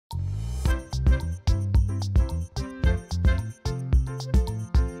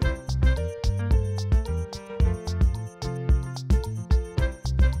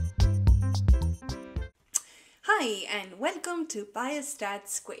and welcome to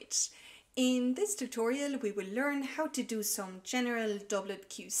RStudio. In this tutorial we will learn how to do some general doublet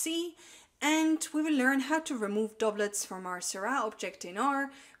QC, and we will learn how to remove doublets from our Seurat object in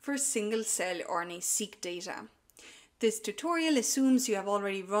R for single cell RNA-seq data. This tutorial assumes you have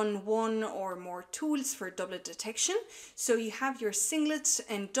already run one or more tools for doublet detection, so you have your singlet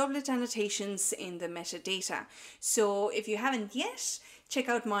and doublet annotations in the metadata. So if you haven't yet, check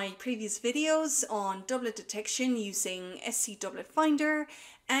out my previous videos on doublet detection using scDoublet Finder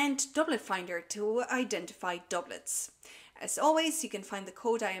and Doublet Finder to identify doublets. As always, you can find the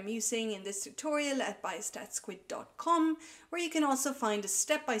code I am using in this tutorial at biostatsquid.com, where you can also find a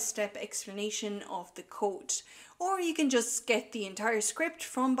step-by-step explanation of the code. Or you can just get the entire script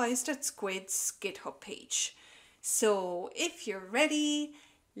from biostatsquid's GitHub page. So if you're ready,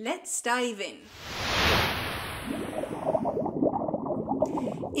 let's dive in.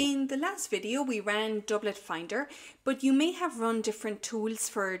 In the last video we ran Doublet Finder, but you may have run different tools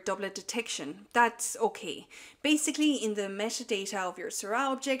for doublet detection. That's okay. Basically, in the metadata of your Seurat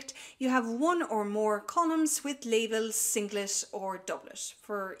object, you have one or more columns with labels singlet or doublet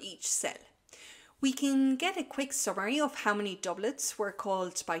for each cell. We can get a quick summary of how many doublets were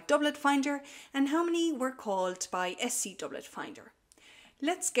called by Doublet Finder and how many were called by scDoublet Finder.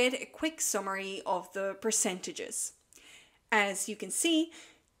 Let's get a quick summary of the percentages. As you can see,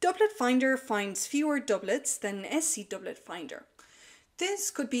 Doublet Finder finds fewer doublets than scDoublet Finder.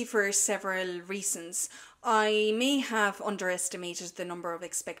 This could be for several reasons. I may have underestimated the number of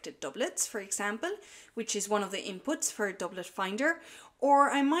expected doublets, for example, which is one of the inputs for Doublet Finder,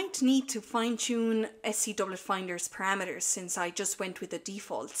 or I might need to fine-tune scDoublet Finder's parameters since I just went with the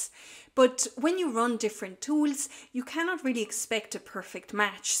defaults. But when you run different tools, you cannot really expect a perfect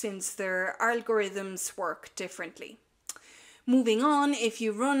match since their algorithms work differently. Moving on, if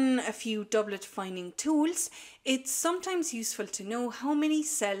you run a few doublet finding tools, it's sometimes useful to know how many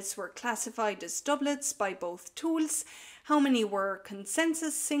cells were classified as doublets by both tools, how many were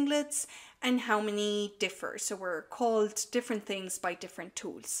consensus singlets, and how many differ, so were called different things by different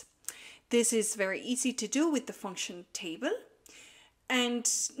tools. This is very easy to do with the function table. And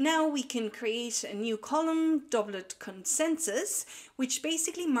now we can create a new column, doublet consensus, which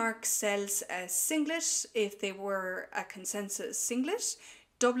basically marks cells as singlet if they were a consensus singlet,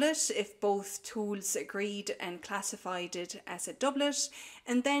 doublet if both tools agreed and classified it as a doublet,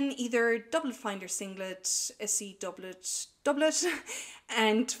 and then either Doublet Finder singlet, scDoublet doublet,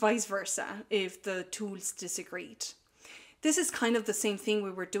 and vice versa if the tools disagreed. This is kind of the same thing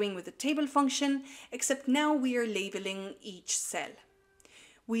we were doing with the table function, except now we are labeling each cell.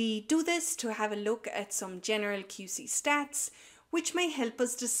 We do this to have a look at some general QC stats, which may help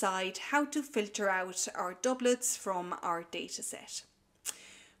us decide how to filter out our doublets from our dataset.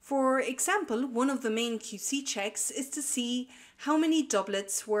 For example, one of the main QC checks is to see how many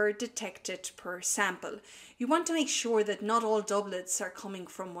doublets were detected per sample. You want to make sure that not all doublets are coming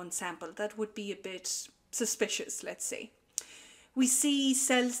from one sample. That would be a bit suspicious, let's say. We see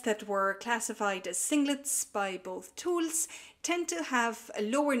cells that were classified as singlets by both tools tend to have a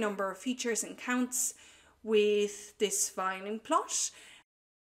lower number of features and counts with this Vining plot.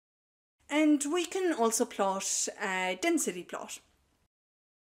 And we can also plot a density plot.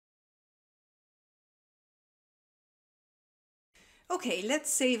 Okay, let's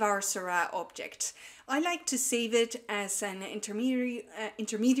save our Seurat object. I like to save it as an intermediary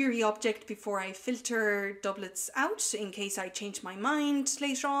object before I filter doublets out in case I change my mind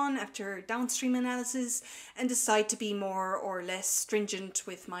later on after downstream analysis and decide to be more or less stringent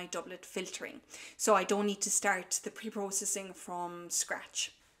with my doublet filtering. So I don't need to start the pre-processing from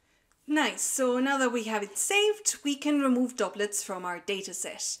scratch. Nice, so now that we have it saved, we can remove doublets from our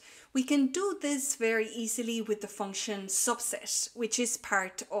dataset. We can do this very easily with the function subset, which is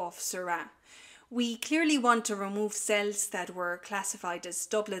part of Seurat. We clearly want to remove cells that were classified as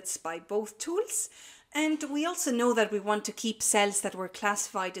doublets by both tools, and we also know that we want to keep cells that were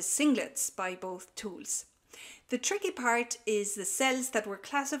classified as singlets by both tools. The tricky part is the cells that were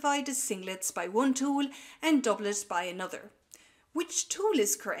classified as singlets by one tool and doublets by another. Which tool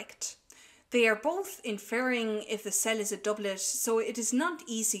is correct? They are both inferring if the cell is a doublet, so it is not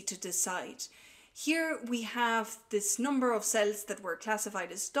easy to decide. Here we have this number of cells that were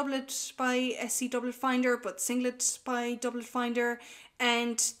classified as doublet by scDoublet Finder, but singlet by Doublet Finder,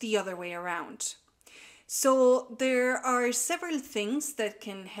 and the other way around. So there are several things that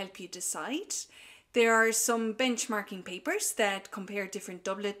can help you decide. There are some benchmarking papers that compare different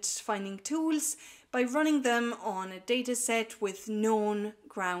doublet finding tools by running them on a dataset with known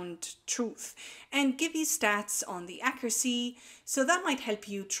ground truth and give you stats on the accuracy, so that might help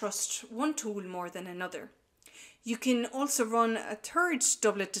you trust one tool more than another. You can also run a third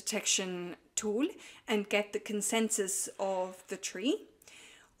doublet detection tool and get the consensus of the tree.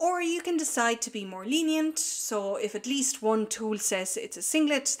 Or you can decide to be more lenient, so if at least one tool says it's a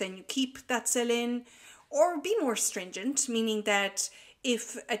singlet, then you keep that cell in. Or be more stringent, meaning that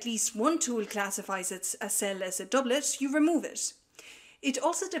if at least one tool classifies a cell as a doublet, you remove it. It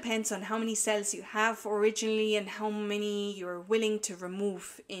also depends on how many cells you have originally and how many you're willing to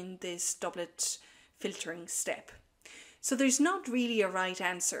remove in this doublet filtering step. So there's not really a right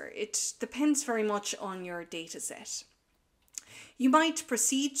answer. It depends very much on your dataset. You might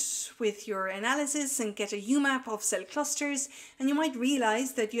proceed with your analysis and get a UMAP of cell clusters, and you might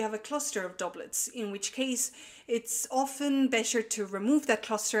realize that you have a cluster of doublets, in which case it's often better to remove that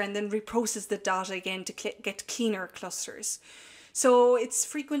cluster and then reprocess the data again to get cleaner clusters. So it's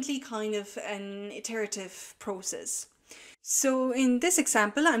frequently kind of an iterative process. So in this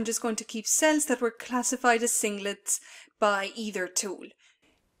example, I'm just going to keep cells that were classified as singlets by either tool.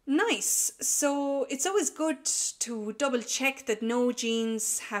 Nice! So it's always good to double check that no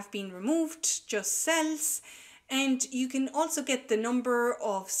genes have been removed, just cells, and you can also get the number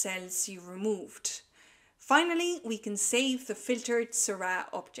of cells you removed. Finally, we can save the filtered Seurat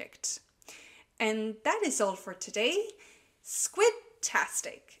object. And that is all for today.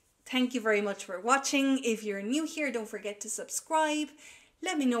 Squid-tastic! Thank you very much for watching. If you're new here, don't forget to subscribe.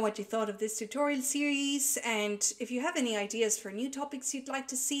 Let me know what you thought of this tutorial series, and if you have any ideas for new topics you'd like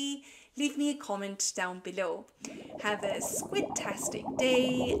to see, leave me a comment down below. Have a squid-tastic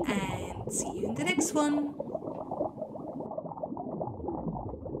day and see you in the next one.